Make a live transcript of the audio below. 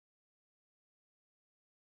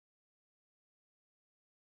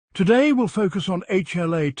Today we'll focus on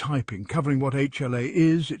HLA typing, covering what HLA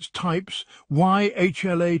is, its types, why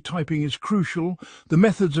HLA typing is crucial, the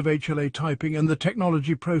methods of HLA typing and the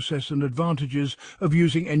technology process and advantages of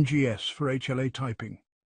using NGS for HLA typing.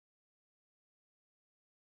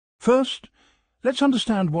 First, let's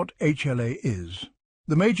understand what HLA is.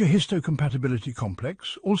 The major histocompatibility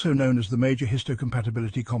complex, also known as the major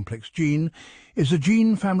histocompatibility complex gene, is a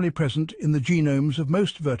gene family present in the genomes of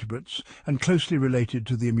most vertebrates and closely related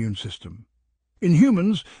to the immune system. In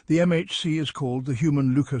humans, the MHC is called the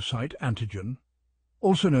Human Leukocyte Antigen,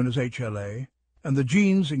 also known as HLA, and the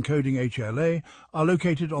genes encoding HLA are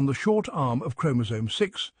located on the short arm of chromosome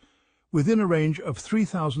 6, within a range of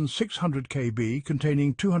 3,600 kb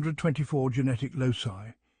containing 224 genetic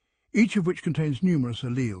loci, each of which contains numerous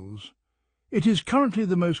alleles. It is currently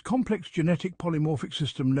the most complex genetic polymorphic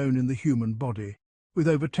system known in the human body, with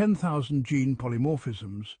over 10,000 gene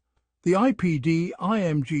polymorphisms. The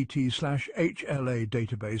IPD-IMGT/HLA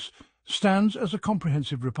database stands as a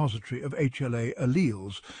comprehensive repository of HLA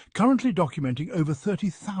alleles, currently documenting over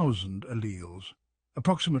 30,000 alleles.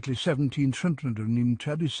 Approximately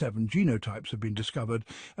 1,737 genotypes have been discovered,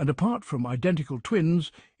 and apart from identical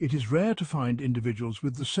twins, it is rare to find individuals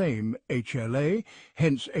with the same HLA,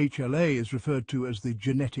 hence HLA is referred to as the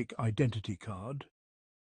genetic identity card.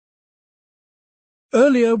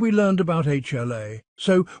 Earlier we learned about HLA,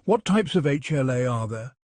 so what types of HLA are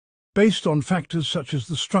there? Based on factors such as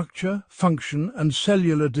the structure, function and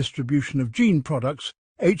cellular distribution of gene products,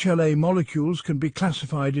 HLA molecules can be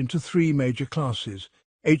classified into three major classes,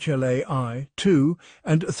 HLA-I, II,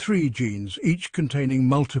 and III genes, each containing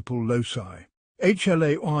multiple loci.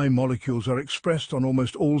 HLA-I molecules are expressed on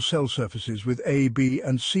almost all cell surfaces with A, B,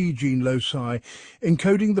 and C gene loci,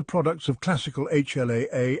 encoding the products of classical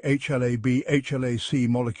HLA-A, HLA-B, HLA-C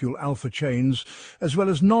molecule alpha chains, as well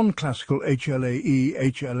as non-classical HLA-E,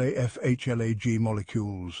 HLA-F, HLA-G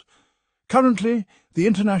molecules. Currently, the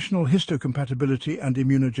International Histocompatibility and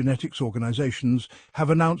Immunogenetics organizations have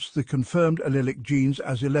announced the confirmed allelic genes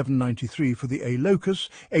as 1193 for the A locus,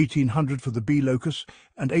 1800 for the B locus,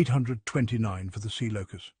 and 829 for the C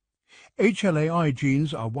locus. HLA-I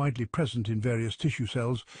genes are widely present in various tissue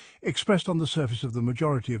cells, expressed on the surface of the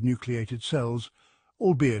majority of nucleated cells,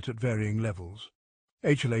 albeit at varying levels.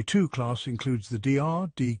 HLA-II class includes the DR,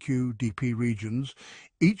 DQ, DP regions,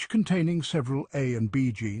 each containing several A and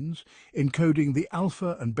B genes, encoding the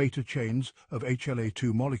alpha and beta chains of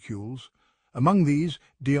HLA-II molecules. Among these,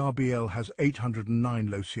 DRBL has 809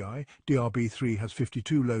 loci, DRB3 has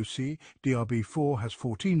 52 loci, DRB4 has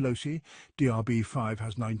 14 loci, DRB5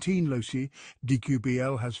 has 19 loci,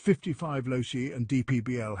 DQBL has 55 loci, and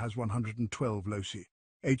DPBL has 112 loci.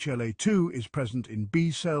 HLA-II is present in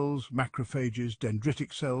B cells, macrophages,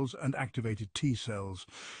 dendritic cells, and activated T cells.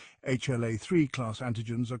 HLA-III class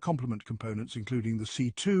antigens are complement components including the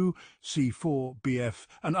C2, C4, BF,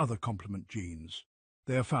 and other complement genes.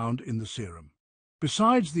 They are found in the serum.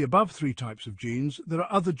 Besides the above three types of genes, there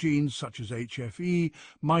are other genes such as HFE,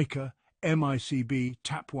 MICA, MICB,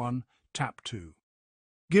 TAP1, TAP2.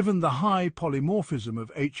 Given the high polymorphism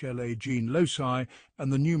of HLA gene loci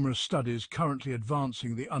and the numerous studies currently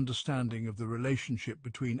advancing the understanding of the relationship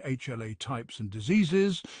between HLA types and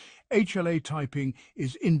diseases, HLA typing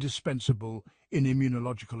is indispensable in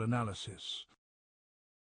immunological analysis.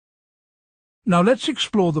 Now let's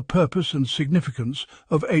explore the purpose and significance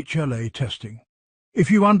of HLA testing. If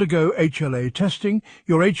you undergo HLA testing,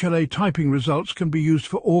 your HLA typing results can be used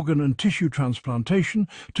for organ and tissue transplantation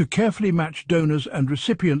to carefully match donors and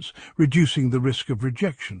recipients, reducing the risk of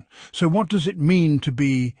rejection. So what does it mean to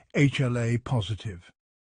be HLA positive?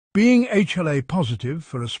 Being HLA positive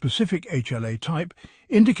for a specific HLA type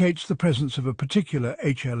indicates the presence of a particular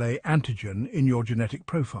HLA antigen in your genetic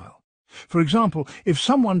profile. For example, if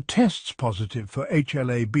someone tests positive for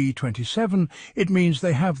HLA-B27, it means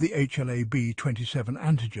they have the HLA-B27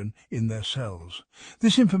 antigen in their cells.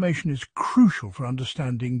 This information is crucial for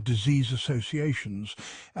understanding disease associations,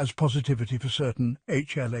 as positivity for certain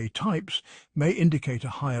HLA types may indicate a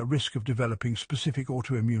higher risk of developing specific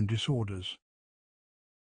autoimmune disorders.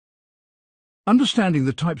 Understanding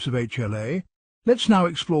the types of HLA, let's now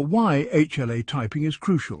explore why HLA typing is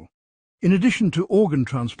crucial. In addition to organ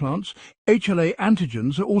transplants, HLA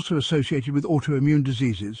antigens are also associated with autoimmune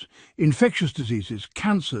diseases, infectious diseases,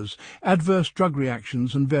 cancers, adverse drug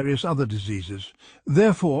reactions and various other diseases.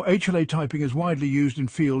 Therefore, HLA typing is widely used in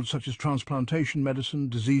fields such as transplantation medicine,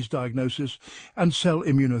 disease diagnosis and cell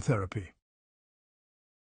immunotherapy.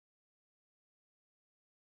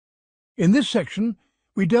 In this section,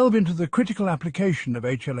 we delve into the critical application of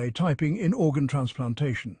HLA typing in organ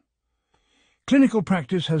transplantation. Clinical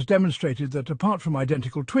practice has demonstrated that apart from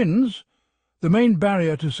identical twins, the main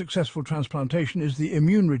barrier to successful transplantation is the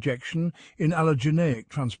immune rejection in allogeneic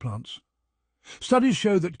transplants. Studies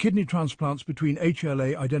show that kidney transplants between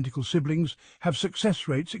HLA identical siblings have success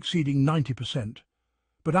rates exceeding 90%,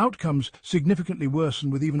 but outcomes significantly worsen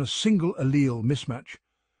with even a single allele mismatch,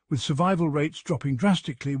 with survival rates dropping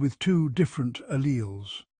drastically with two different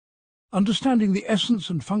alleles. Understanding the essence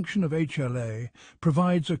and function of HLA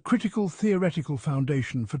provides a critical theoretical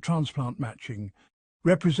foundation for transplant matching,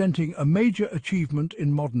 representing a major achievement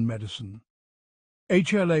in modern medicine.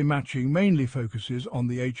 HLA matching mainly focuses on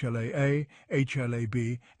the HLA-A,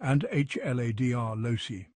 HLA-B and HLA-DR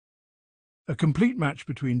loci. A complete match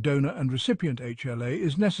between donor and recipient HLA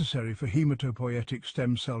is necessary for hematopoietic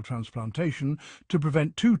stem cell transplantation to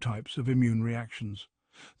prevent two types of immune reactions.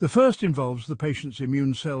 The first involves the patient's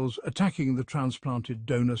immune cells attacking the transplanted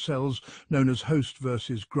donor cells, known as host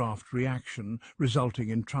versus graft reaction, resulting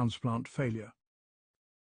in transplant failure.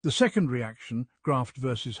 The second reaction, graft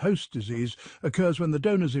versus host disease, occurs when the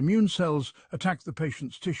donor's immune cells attack the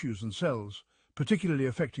patient's tissues and cells, particularly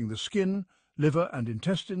affecting the skin, liver and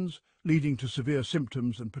intestines, leading to severe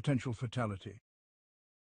symptoms and potential fatality.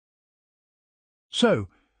 So,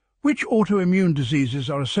 which autoimmune diseases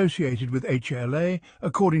are associated with HLA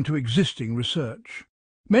according to existing research?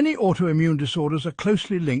 Many autoimmune disorders are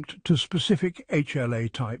closely linked to specific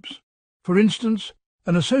HLA types. For instance,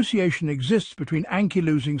 an association exists between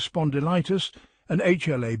ankylosing spondylitis and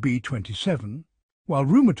HLA-B27, while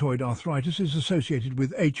rheumatoid arthritis is associated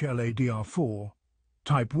with HLA-DR4.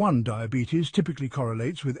 Type 1 diabetes typically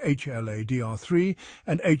correlates with HLA-DR3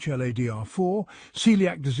 and HLA-DR4,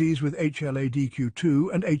 celiac disease with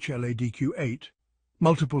HLA-DQ2 and HLA-DQ8.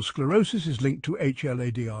 Multiple sclerosis is linked to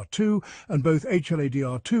HLA-DR2, and both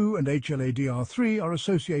HLA-DR2 and HLA-DR3 are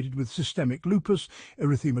associated with systemic lupus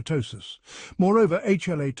erythematosus. Moreover,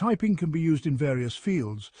 HLA typing can be used in various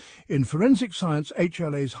fields. In forensic science,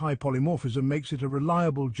 HLA's high polymorphism makes it a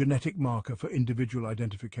reliable genetic marker for individual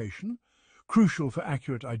identification, crucial for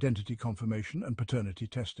accurate identity confirmation and paternity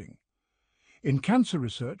testing. In cancer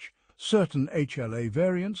research, certain HLA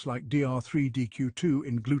variants like DR3-DQ2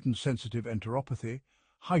 in gluten-sensitive enteropathy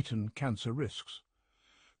heighten cancer risks.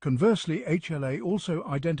 Conversely, HLA also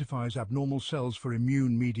identifies abnormal cells for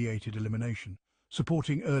immune-mediated elimination,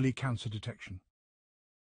 supporting early cancer detection.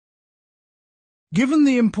 Given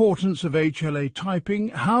the importance of HLA typing,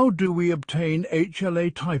 how do we obtain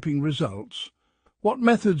HLA typing results? What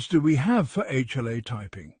methods do we have for HLA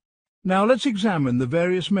typing? Now let's examine the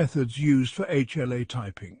various methods used for HLA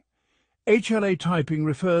typing. HLA typing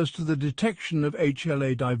refers to the detection of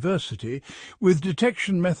HLA diversity, with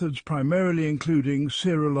detection methods primarily including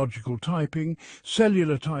serological typing,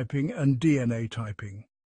 cellular typing and DNA typing.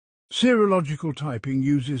 Serological typing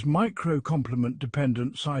uses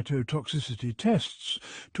microcomplement-dependent cytotoxicity tests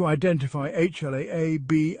to identify HLA-A,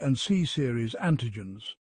 B and C series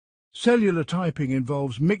antigens. Cellular typing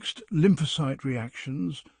involves mixed lymphocyte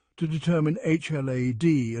reactions to determine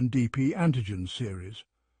HLA-D and DP antigen series.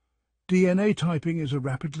 DNA typing is a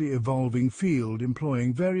rapidly evolving field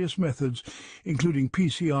employing various methods, including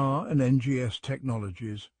PCR and NGS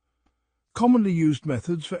technologies. Commonly used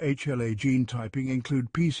methods for HLA gene typing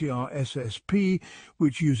include PCR-SSP,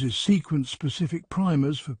 which uses sequence-specific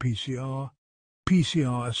primers for PCR,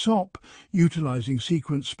 PCR-SOP, utilizing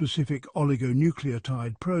sequence-specific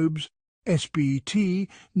oligonucleotide probes, SBT,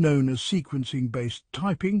 known as sequencing-based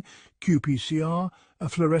typing, qPCR, a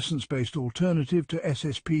fluorescence-based alternative to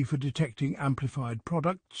SSP for detecting amplified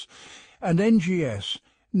products, and NGS,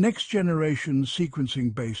 next-generation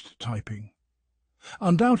sequencing-based typing.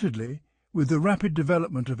 Undoubtedly, with the rapid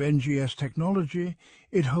development of NGS technology,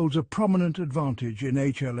 it holds a prominent advantage in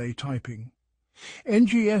HLA typing.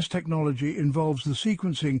 NGS technology involves the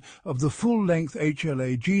sequencing of the full-length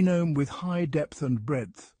HLA genome with high depth and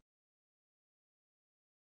breadth.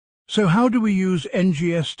 So how do we use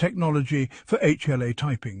NGS technology for HLA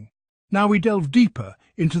typing? Now we delve deeper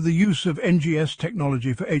into the use of NGS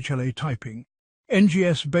technology for HLA typing.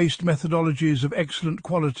 NGS-based methodologies of excellent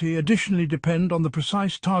quality additionally depend on the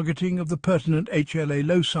precise targeting of the pertinent HLA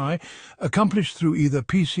loci, accomplished through either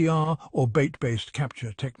PCR or bait-based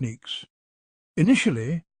capture techniques.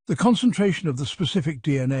 Initially, the concentration of the specific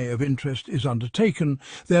DNA of interest is undertaken,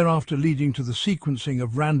 thereafter leading to the sequencing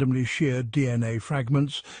of randomly sheared DNA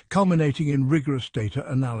fragments, culminating in rigorous data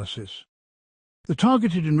analysis. The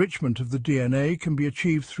targeted enrichment of the DNA can be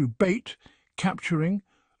achieved through bait, capturing,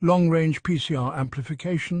 long-range PCR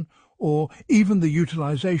amplification, or even the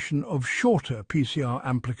utilization of shorter PCR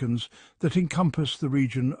amplicons that encompass the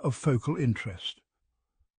region of focal interest.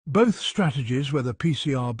 Both strategies, whether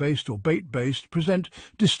PCR-based or bait-based, present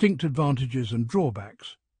distinct advantages and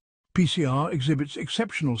drawbacks. PCR exhibits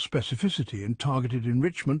exceptional specificity in targeted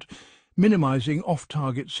enrichment, minimizing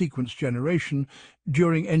off-target sequence generation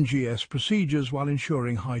during NGS procedures while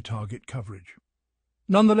ensuring high target coverage.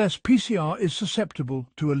 Nonetheless, PCR is susceptible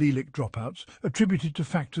to allelic dropouts attributed to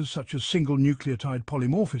factors such as single nucleotide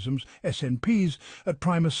polymorphisms, SNPs, at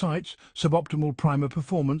primer sites, suboptimal primer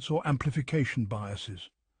performance, or amplification biases.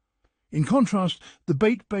 In contrast, the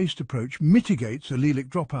bait-based approach mitigates allelic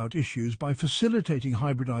dropout issues by facilitating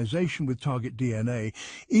hybridization with target DNA,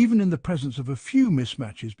 even in the presence of a few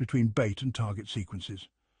mismatches between bait and target sequences.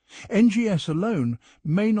 NGS alone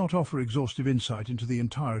may not offer exhaustive insight into the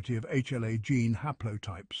entirety of HLA gene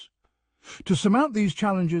haplotypes. To surmount these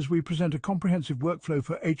challenges, we present a comprehensive workflow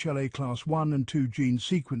for HLA Class I and II gene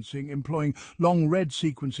sequencing, employing long-read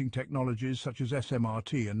sequencing technologies such as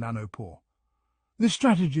SMRT and nanopore. This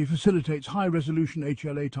strategy facilitates high-resolution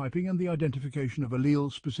HLA typing and the identification of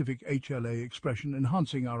allele-specific HLA expression,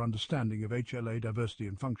 enhancing our understanding of HLA diversity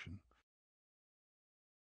and function.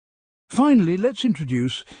 Finally, let's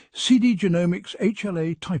introduce CD Genomics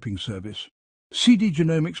HLA Typing Service. CD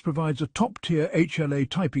Genomics provides a top-tier HLA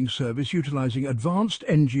typing service utilizing advanced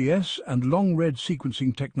NGS and long-read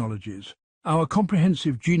sequencing technologies. Our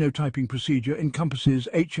comprehensive genotyping procedure encompasses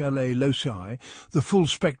HLA loci, the full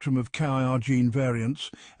spectrum of KIR gene variants,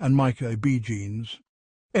 and MICA-B genes.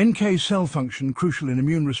 NK cell function, crucial in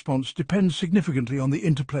immune response, depends significantly on the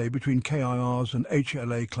interplay between KIRs and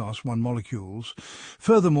HLA Class I molecules.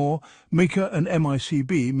 Furthermore, MICA and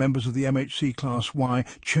MICB, members of the MHC Class Y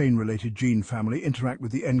chain-related gene family, interact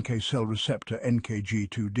with the NK cell receptor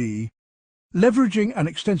NKG2D. Leveraging an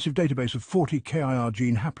extensive database of 40 KIR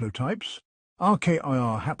gene haplotypes, our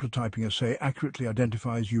KIR haplotyping assay accurately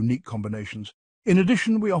identifies unique combinations. In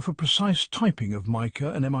addition, we offer precise typing of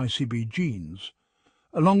MICA and MICB genes,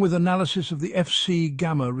 along with analysis of the Fc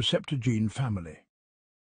gamma receptor gene family.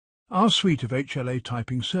 Our suite of HLA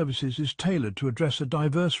typing services is tailored to address a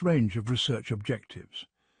diverse range of research objectives.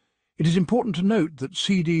 It is important to note that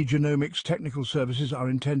CD Genomics technical services are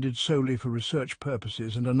intended solely for research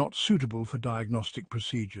purposes and are not suitable for diagnostic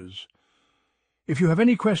procedures. If you have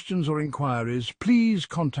any questions or inquiries, please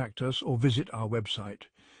contact us or visit our website.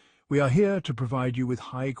 We are here to provide you with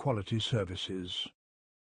high-quality services.